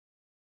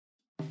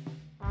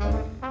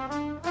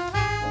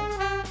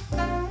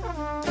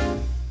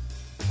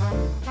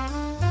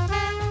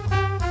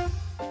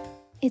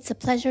It's a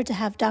pleasure to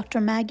have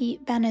Dr. Maggie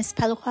Banys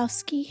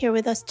Paluchowski here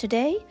with us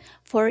today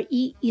for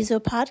EASO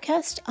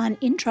podcast on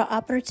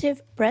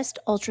intraoperative breast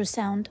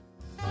ultrasound.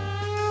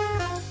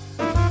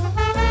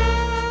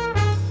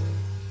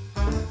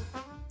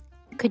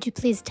 Could you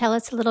please tell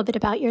us a little bit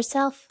about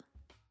yourself?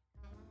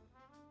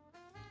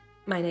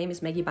 My name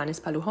is Maggie Banys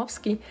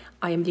Paluchowski.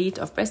 I am lead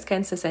of Breast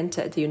Cancer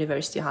Center at the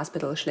University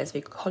Hospital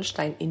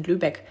Schleswig-Holstein in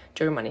Lübeck,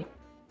 Germany.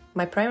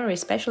 My primary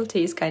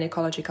specialty is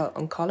gynecological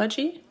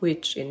oncology,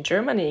 which in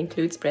Germany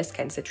includes breast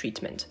cancer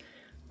treatment.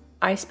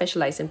 I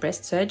specialize in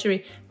breast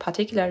surgery,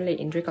 particularly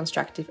in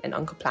reconstructive and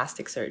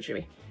oncoplastic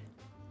surgery.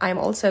 I am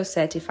also a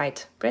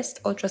certified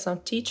breast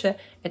ultrasound teacher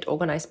and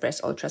organize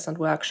breast ultrasound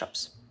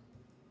workshops.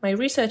 My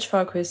research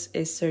focus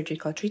is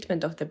surgical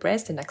treatment of the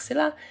breast and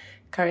axilla,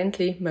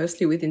 currently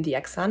mostly within the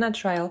AXANA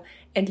trial,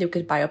 and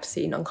liquid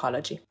biopsy in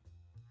oncology.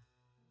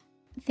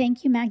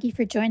 Thank you, Maggie,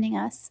 for joining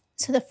us.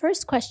 So the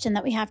first question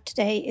that we have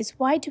today is,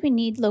 why do we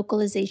need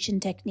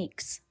localization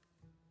techniques?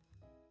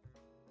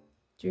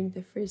 During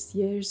the first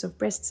years of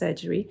breast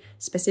surgery,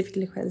 specific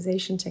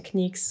localization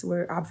techniques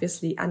were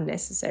obviously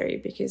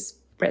unnecessary because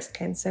breast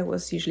cancer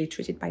was usually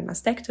treated by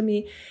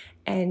mastectomy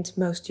and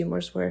most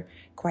tumors were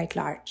quite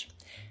large.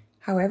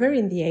 However,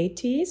 in the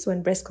 80s,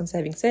 when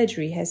breast-conserving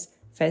surgery has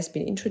first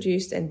been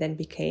introduced and then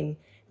became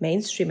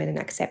mainstream and an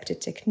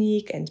accepted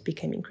technique and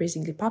became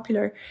increasingly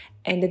popular,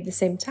 and at the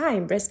same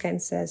time breast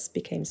cancers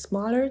became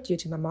smaller due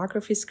to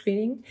mammography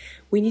screening,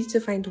 we needed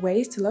to find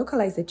ways to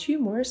localize the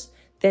tumors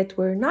that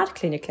were not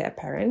clinically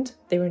apparent,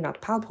 they were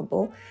not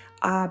palpable,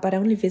 but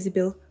only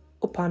visible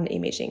upon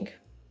imaging.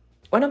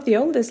 One of the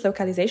oldest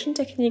localization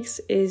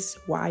techniques is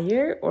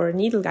wire or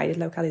needle-guided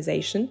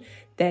localization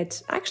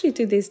that actually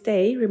to this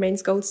day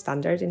remains gold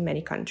standard in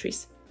many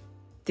countries.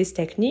 This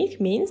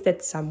technique means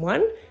that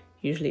someone,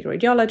 usually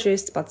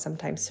radiologists, but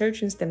sometimes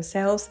surgeons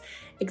themselves,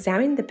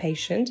 examine the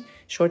patient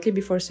shortly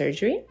before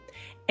surgery,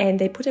 and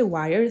they put a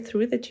wire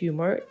through the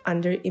tumor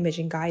under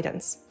imaging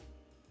guidance.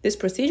 This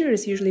procedure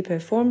is usually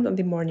performed on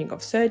the morning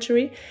of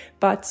surgery,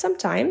 but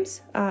sometimes,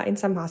 in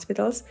some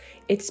hospitals,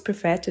 it's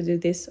preferred to do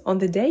this on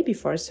the day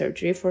before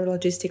surgery for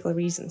logistical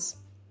reasons.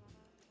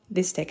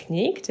 This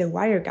technique, the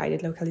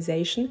wire-guided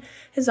localization,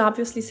 has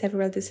obviously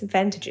several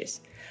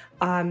disadvantages.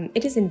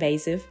 It is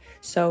invasive,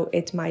 so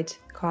it might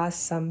cause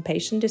some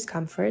patient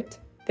discomfort.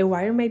 The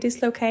wire may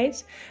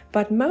dislocate,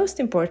 but most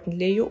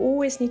importantly, you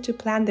always need to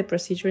plan the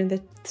procedure in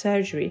the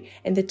surgery,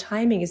 and the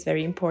timing is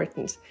very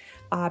important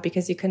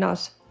because you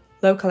cannot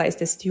localize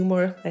this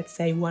tumor, let's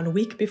say 1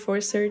 week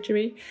before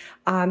surgery,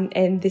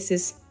 and this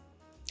is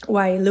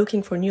why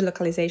looking for new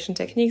localization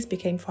techniques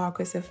became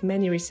focus of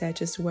many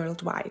researchers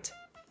worldwide.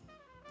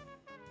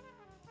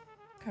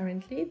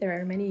 Currently, there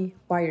are many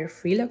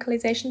wire-free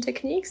localization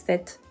techniques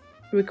that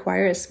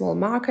require a small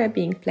marker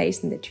being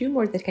placed in the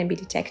tumor that can be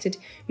detected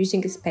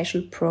using a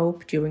special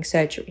probe during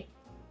surgery.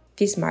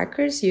 These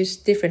markers use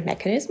different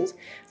mechanisms.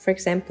 For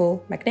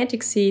example,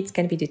 magnetic seeds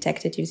can be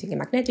detected using a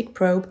magnetic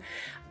probe,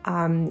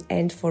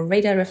 and for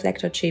radar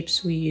reflector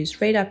chips, we use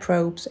radar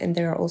probes, and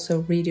there are also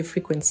radio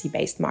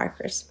frequency-based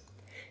markers.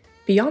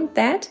 Beyond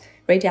that,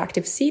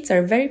 radioactive seeds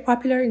are very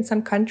popular in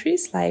some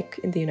countries, like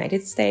in the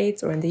United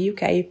States or in the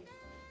UK,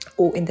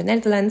 or in the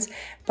Netherlands,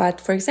 but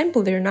for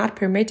example, they're not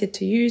permitted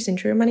to use in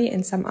Germany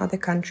and some other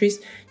countries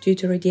due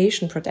to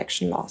radiation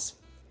protection laws.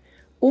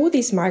 All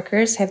these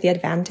markers have the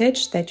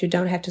advantage that you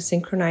don't have to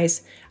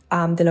synchronize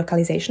the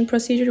localization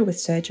procedure with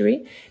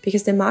surgery,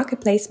 because the marker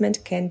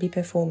placement can be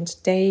performed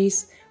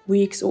days,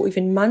 weeks, or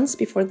even months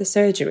before the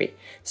surgery,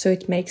 so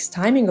it makes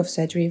timing of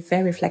surgery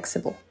very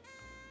flexible.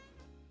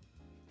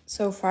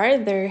 So far,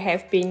 there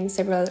have been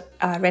several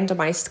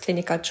randomized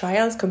clinical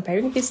trials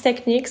comparing these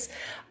techniques,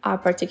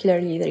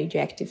 particularly the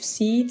radioactive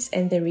seeds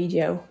and the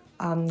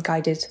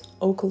radio-guided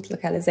occult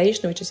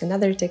localization, which is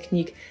another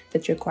technique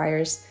that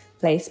requires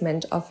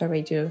placement of a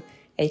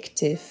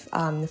radioactive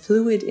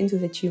fluid into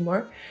the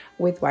tumor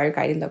with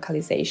wire-guided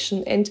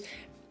localization. And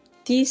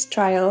these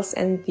trials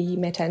and the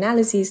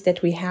meta-analyses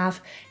that we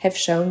have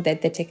shown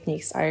that the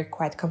techniques are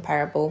quite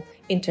comparable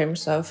in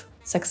terms of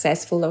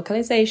successful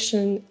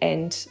localization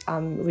and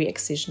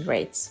re-excision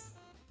rates.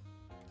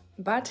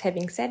 But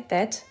having said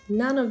that,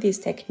 none of these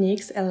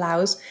techniques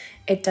allows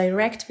a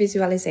direct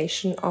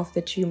visualization of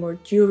the tumor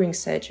during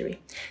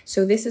surgery.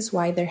 So this is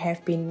why there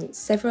have been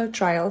several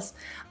trials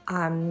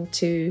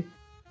to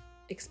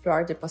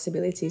explore the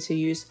possibility to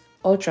use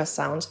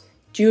ultrasound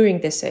during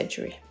the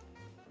surgery.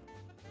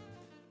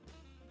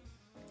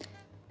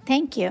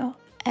 Thank you.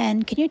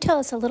 And can you tell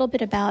us a little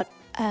bit about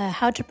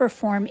how to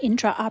perform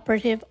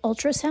intraoperative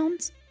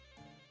ultrasounds?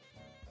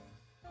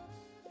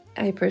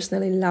 I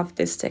personally love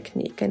this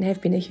technique and have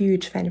been a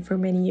huge fan for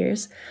many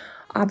years.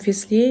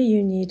 Obviously,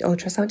 you need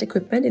ultrasound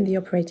equipment in the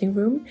operating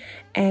room,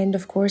 and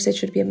of course it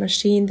should be a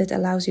machine that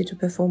allows you to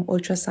perform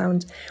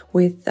ultrasound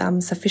with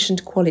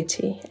sufficient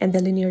quality. And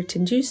the linear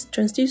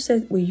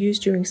transducer we use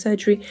during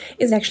surgery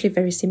is actually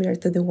very similar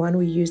to the one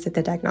we used at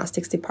the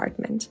diagnostics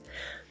department.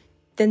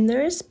 The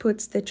nurse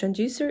puts the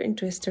transducer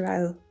into a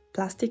sterile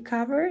plastic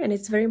cover, and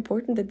it's very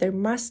important that there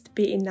must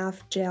be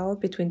enough gel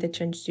between the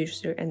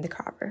transducer and the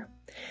cover.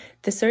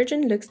 The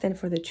surgeon looks then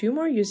for the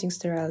tumor using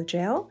sterile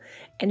gel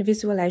and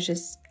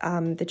visualizes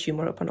the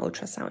tumor upon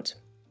ultrasound.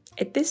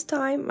 At this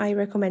time, I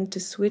recommend to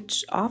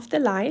switch off the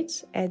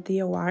light at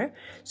the OR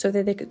so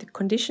that the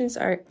conditions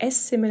are as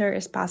similar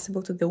as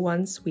possible to the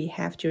ones we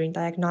have during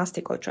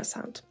diagnostic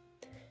ultrasound.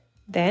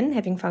 Then,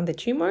 having found the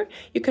tumor,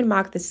 you can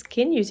mark the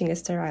skin using a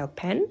sterile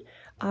pen.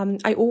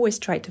 I always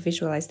try to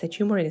visualize the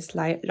tumor in its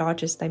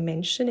largest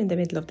dimension in the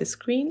middle of the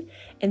screen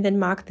and then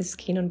mark the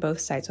skin on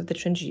both sides of the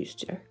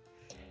transducer.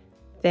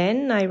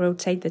 Then I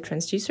rotate the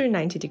transducer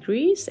 90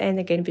 degrees and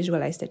again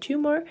visualize the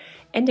tumor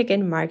and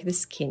again mark the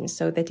skin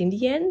so that in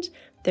the end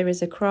there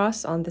is a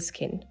cross on the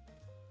skin.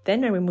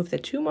 Then I remove the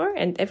tumor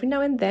and every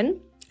now and then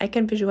I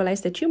can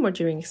visualize the tumor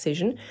during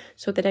excision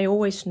so that I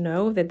always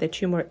know that the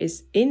tumor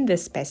is in the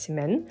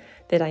specimen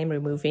that I am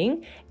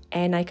removing,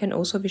 and I can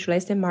also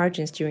visualize the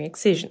margins during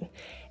excision.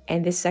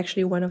 And this is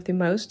actually one of the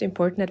most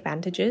important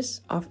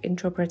advantages of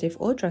intraoperative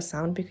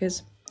ultrasound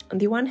because on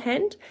the one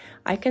hand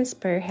I can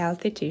spare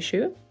healthy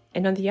tissue,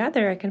 and on the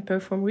other, I can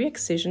perform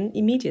re-excision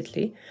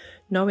immediately,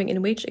 knowing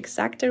in which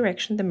exact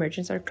direction the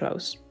margins are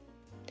close.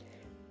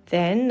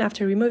 Then,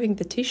 after removing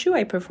the tissue,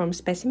 I perform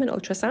specimen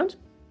ultrasound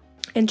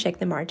and check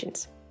the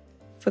margins.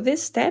 For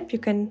this step, you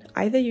can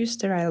either use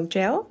sterile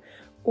gel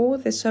or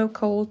the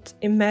so-called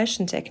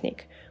immersion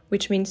technique,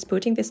 which means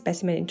putting the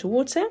specimen into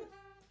water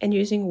and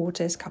using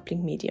water as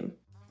coupling medium.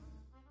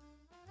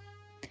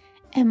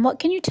 And what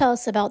can you tell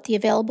us about the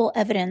available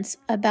evidence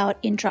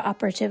about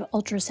intraoperative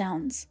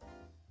ultrasounds?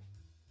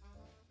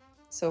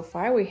 So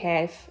far, we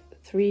have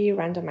 3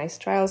 randomized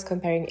trials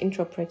comparing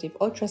intraoperative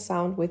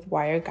ultrasound with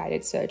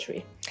wire-guided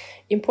surgery.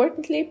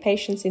 Importantly,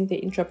 patients in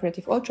the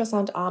intraoperative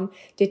ultrasound arm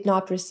did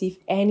not receive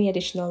any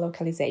additional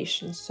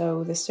localization,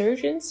 so the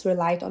surgeons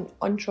relied on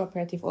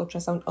intraoperative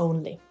ultrasound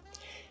only.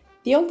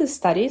 The oldest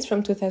study is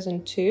from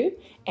 2002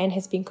 and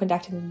has been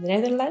conducted in the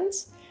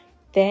Netherlands.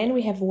 Then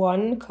we have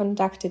one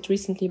conducted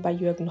recently by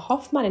Jürgen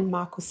Hoffmann and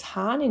Markus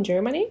Hahn in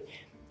Germany,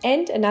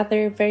 and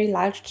another very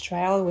large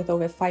trial with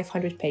over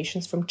 500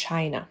 patients from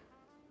China.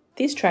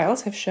 These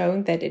trials have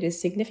shown that it is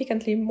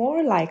significantly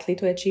more likely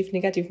to achieve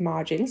negative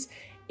margins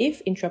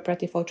if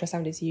intraoperative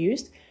ultrasound is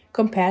used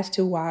compared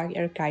to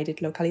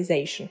wire-guided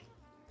localization.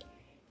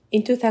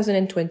 In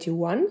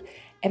 2021,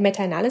 a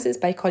meta-analysis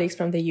by colleagues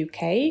from the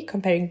UK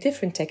comparing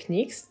different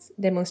techniques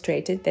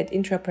demonstrated that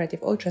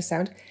intraoperative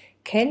ultrasound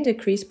can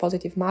decrease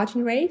positive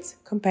margin rates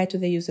compared to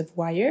the use of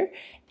wire,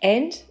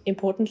 and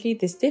importantly,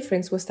 this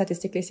difference was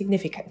statistically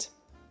significant.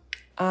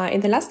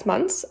 In the last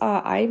months,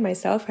 I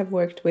myself have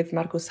worked with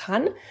Markus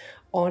Hahn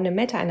on a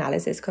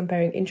meta-analysis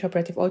comparing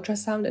intraoperative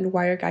ultrasound and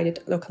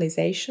wire-guided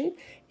localization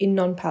in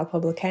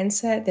non-palpable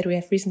cancer that we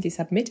have recently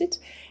submitted,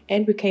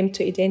 and we came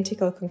to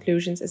identical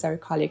conclusions as our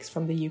colleagues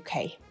from the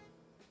UK.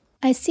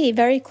 I see,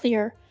 very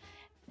clear.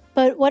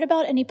 But what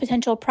about any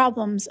potential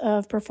problems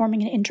of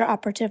performing an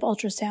intraoperative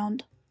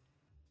ultrasound?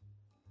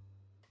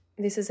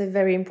 This is a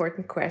very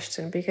important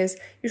question because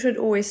you should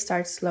always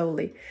start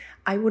slowly.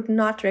 I would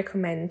not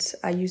recommend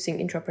using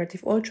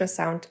intraoperative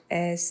ultrasound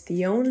as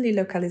the only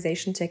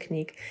localization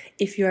technique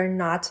if you are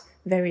not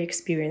very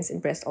experienced in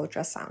breast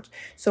ultrasound.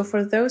 So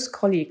for those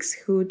colleagues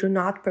who do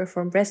not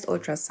perform breast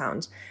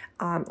ultrasound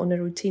on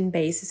a routine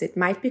basis, it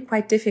might be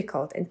quite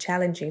difficult and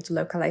challenging to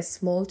localize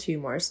small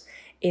tumors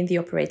in the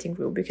operating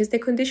room because the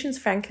conditions,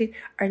 frankly,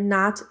 are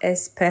not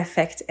as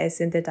perfect as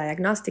in the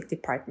diagnostic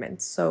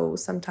department. So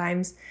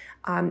sometimes,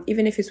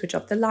 even if you switch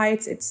off the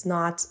lights, it's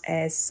not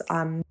as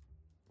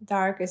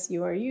dark as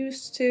you are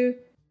used to.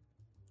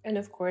 And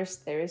of course,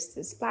 there is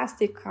this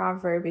plastic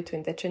cover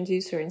between the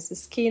transducer and the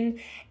skin.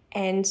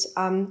 And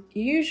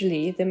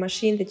usually the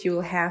machine that you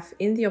will have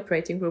in the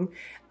operating room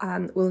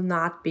will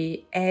not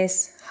be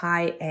as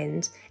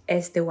high-end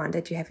as the one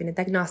that you have in the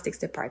diagnostics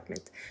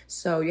department.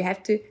 So you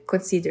have to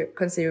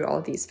consider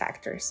all these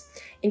factors.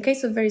 In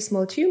case of very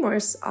small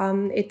tumors,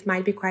 it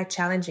might be quite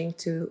challenging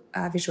to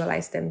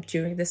visualize them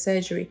during the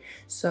surgery.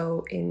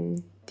 So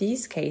in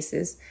these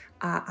cases,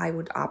 I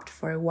would opt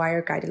for a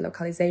wire-guided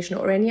localization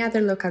or any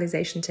other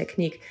localization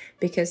technique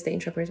because the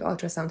intraoperative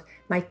ultrasound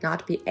might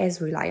not be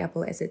as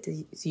reliable as it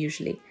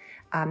usually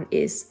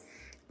is.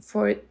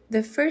 For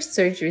the first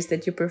surgeries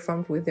that you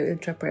performed with the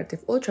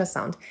intraoperative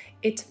ultrasound,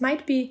 it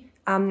might be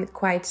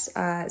quite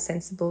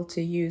sensible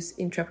to use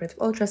intraoperative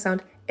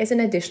ultrasound as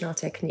an additional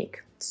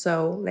technique.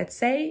 So let's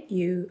say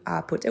you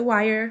put a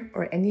wire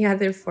or any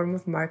other form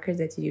of marker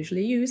that you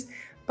usually use,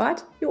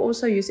 but you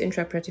also use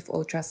intraoperative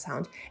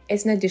ultrasound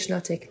as an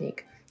additional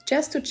technique,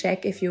 just to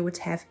check if you would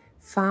have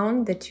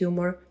found the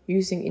tumor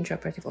using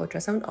intraoperative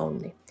ultrasound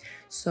only.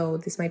 So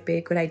this might be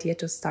a good idea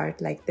to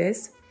start like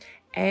this.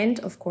 And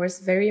of course,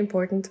 very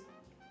important,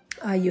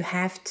 you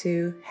have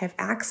to have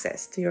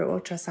access to your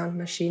ultrasound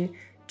machine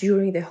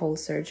during the whole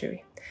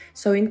surgery.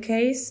 So in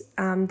case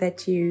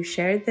that you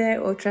share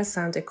the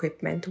ultrasound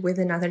equipment with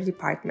another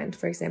department,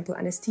 for example,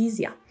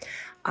 anesthesia,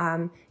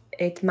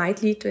 it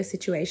might lead to a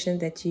situation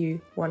that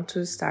you want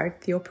to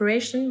start the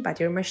operation, but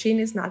your machine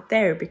is not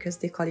there because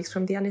the colleagues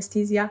from the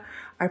anesthesia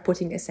are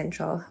putting a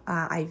central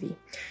IV.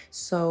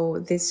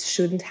 So this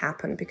shouldn't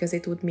happen because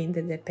it would mean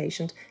that the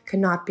patient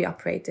cannot be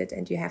operated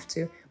and you have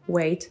to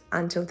wait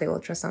until the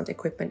ultrasound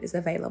equipment is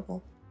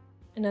available.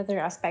 Another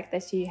aspect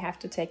that you have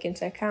to take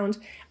into account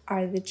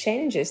are the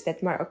changes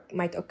that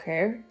might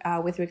occur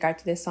with regard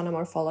to the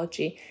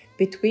sonomorphology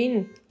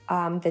between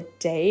the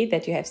day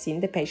that you have seen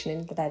the patient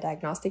in the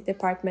diagnostic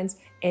departments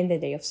and the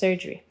day of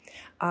surgery.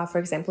 For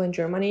example, in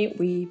Germany,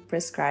 we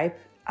prescribe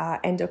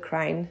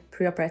endocrine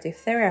preoperative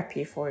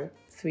therapy for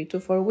 3 to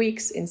 4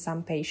 weeks in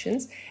some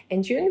patients.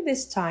 And during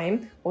this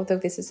time, although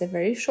this is a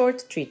very short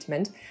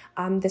treatment,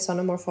 the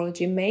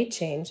sonomorphology may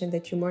change and the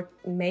tumor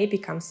may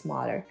become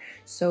smaller.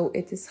 So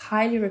it is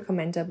highly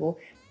recommendable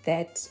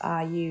that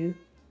you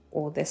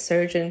or the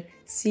surgeon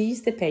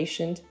sees the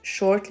patient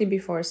shortly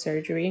before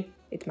surgery.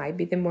 It might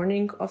be the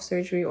morning of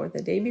surgery or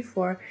the day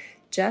before,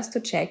 just to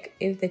check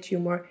if the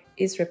tumor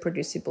is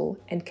reproducible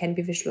and can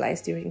be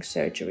visualized during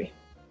surgery.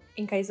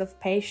 In case of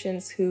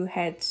patients who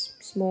had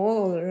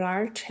small or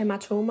large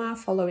hematoma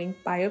following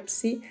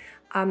biopsy,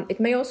 it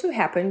may also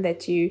happen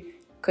that you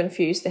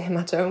confuse the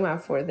hematoma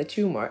for the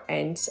tumor,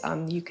 and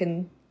you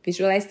can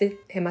visualize the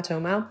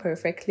hematoma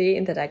perfectly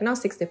in the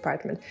diagnostics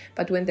department.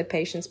 But when the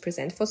patients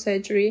present for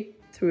surgery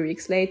 3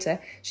 weeks later,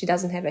 she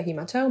doesn't have a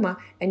hematoma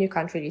and you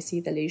can't really see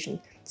the lesion.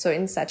 So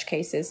in such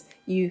cases,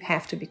 you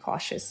have to be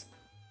cautious.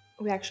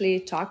 We actually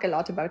talk a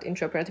lot about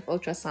intraoperative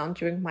ultrasound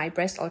during my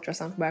breast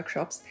ultrasound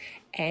workshops,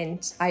 and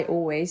I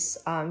always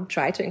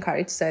try to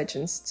encourage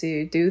surgeons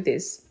to do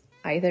this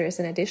either as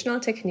an additional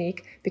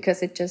technique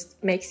because it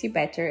just makes you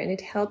better and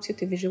it helps you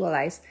to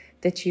visualize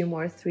the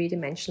tumor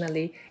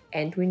three-dimensionally,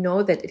 and we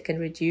know that it can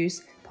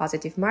reduce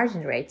positive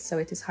margin rates, so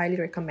it is highly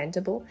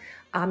recommendable.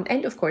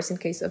 And of course, in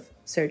case of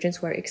surgeons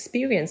who are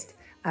experienced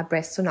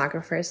breast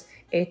sonographers,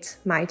 it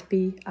might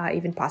be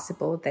even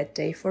possible that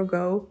they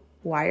forego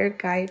wire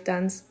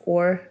guidance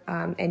or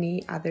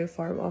any other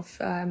form of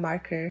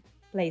marker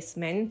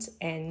placement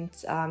and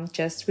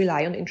just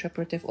rely on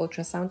intraoperative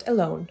ultrasound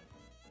alone.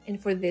 And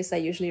for this, I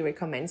usually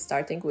recommend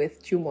starting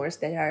with tumors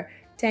that are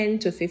 10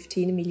 to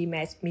 15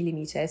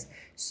 millimeters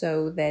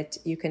so that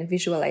you can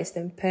visualize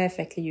them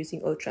perfectly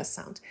using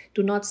ultrasound.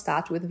 Do not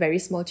start with very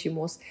small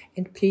tumors,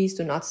 and please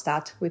do not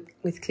start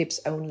with clips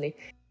only,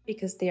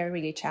 because they are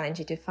really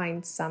challenging to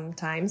find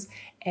sometimes,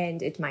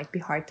 and it might be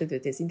hard to do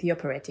this in the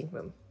operating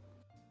room.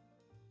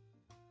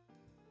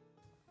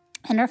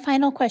 And our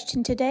final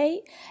question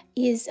today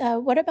is,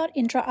 what about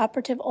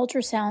intraoperative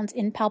ultrasounds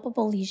in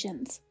palpable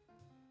lesions?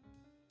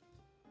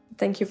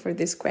 Thank you for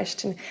this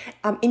question.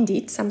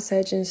 Indeed, some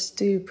surgeons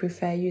do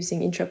prefer using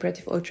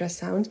intraoperative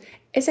ultrasound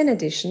as an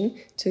addition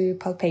to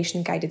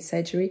palpation-guided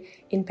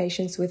surgery in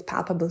patients with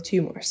palpable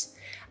tumors.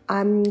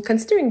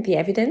 Considering the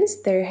evidence,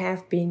 there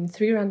have been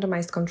 3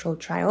 randomized controlled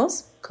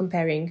trials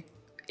comparing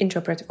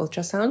intraoperative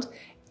ultrasound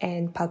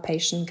and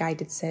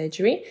palpation-guided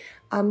surgery.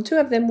 2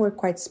 of them were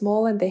quite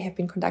small and they have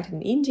been conducted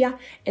in India,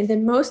 and the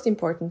most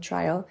important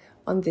trial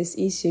on this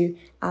issue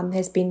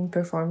has been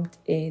performed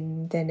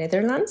in the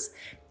Netherlands,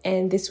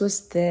 and this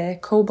was the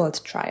Cobalt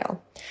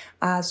trial.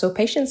 So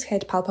patients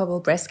had palpable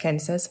breast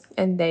cancers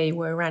and they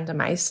were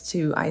randomized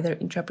to either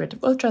intraoperative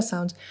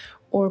ultrasound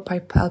or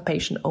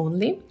palpation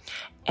only.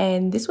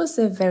 And this was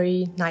a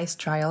very nice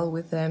trial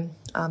with a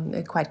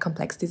quite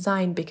complex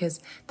design because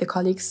the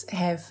colleagues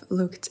have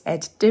looked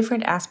at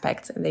different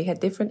aspects and they had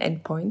different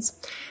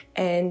endpoints,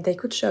 and they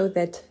could show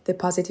that the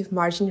positive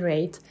margin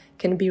rate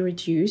can be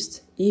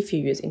reduced if you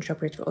use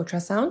intraoperative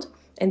ultrasound,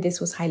 and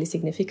this was highly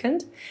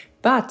significant.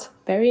 But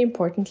very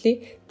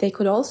importantly, they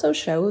could also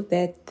show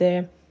that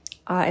the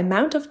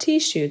amount of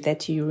tissue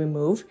that you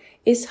remove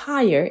is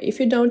higher if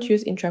you don't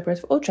use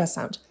intraoperative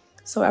ultrasound.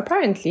 So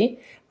apparently,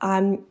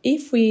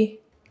 if we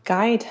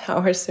guide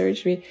our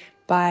surgery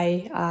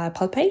by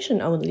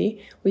palpation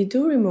only, we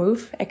do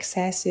remove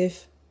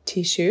excessive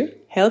tissue,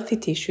 healthy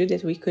tissue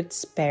that we could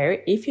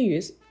spare if we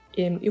use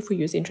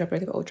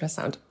intraoperative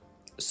ultrasound.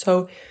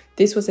 So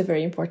this was a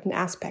very important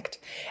aspect.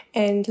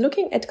 And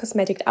looking at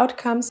cosmetic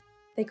outcomes,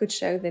 they could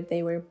show that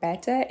they were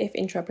better if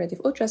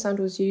intraoperative ultrasound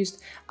was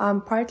used.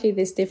 Partly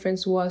this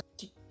difference was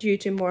due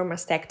to more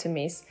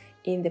mastectomies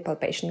in the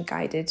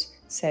palpation-guided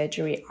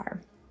surgery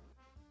arm.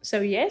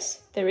 So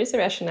yes, there is a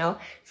rationale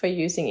for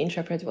using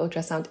intraoperative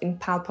ultrasound in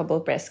palpable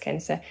breast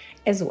cancer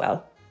as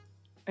well.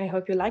 I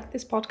hope you liked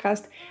this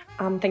podcast.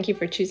 Thank you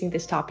for choosing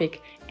this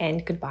topic,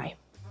 and goodbye.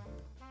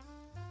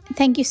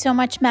 Thank you so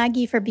much,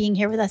 Maggie, for being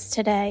here with us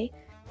today.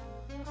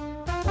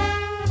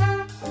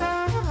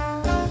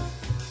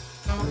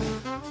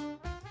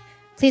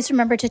 Please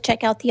remember to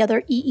check out the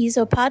other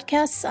EEZO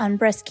podcasts on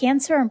breast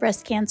cancer and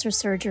breast cancer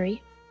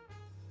surgery.